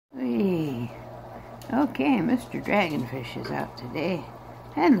Okay, Mr. Dragonfish is out today.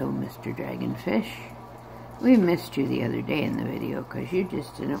 Hello, Mr. Dragonfish. We missed you the other day in the video because you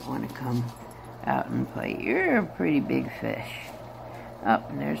just didn't want to come out and play. You're a pretty big fish. Oh,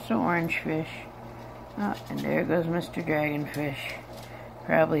 and there's the orange fish. Oh, and there goes Mr. Dragonfish.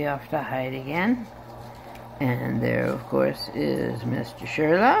 Probably off to hide again. And there, of course, is Mr.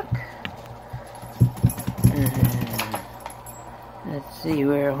 Sherlock. And let's see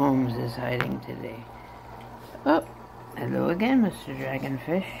where Holmes is hiding today. Oh, hello again, Mr.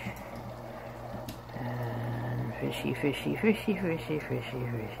 Dragonfish. And fishy, fishy, fishy, fishy, fishy,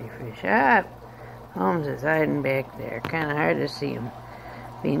 fishy, fish. Ah, Holmes is hiding back there. Kind of hard to see him.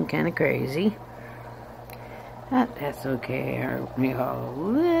 Being kind of crazy. But that's okay. Aren't we all a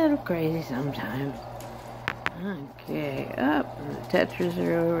little crazy sometimes? Okay, up. The tetras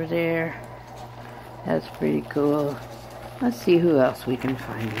are over there. That's pretty cool. Let's see who else we can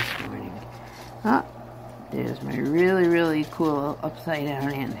find this morning. Ah, there's my really, really cool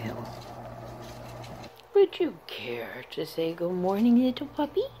upside-down anthill. Would you care to say good morning, little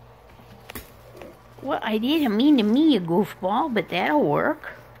puppy? Well, I didn't mean to be a goofball, but that'll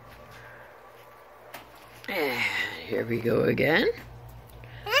work. Here we go again.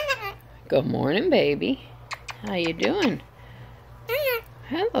 Good morning, baby. How you doing?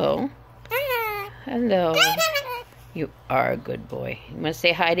 Hello. Hello. You are a good boy. You want to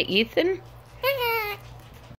say hi to Ethan?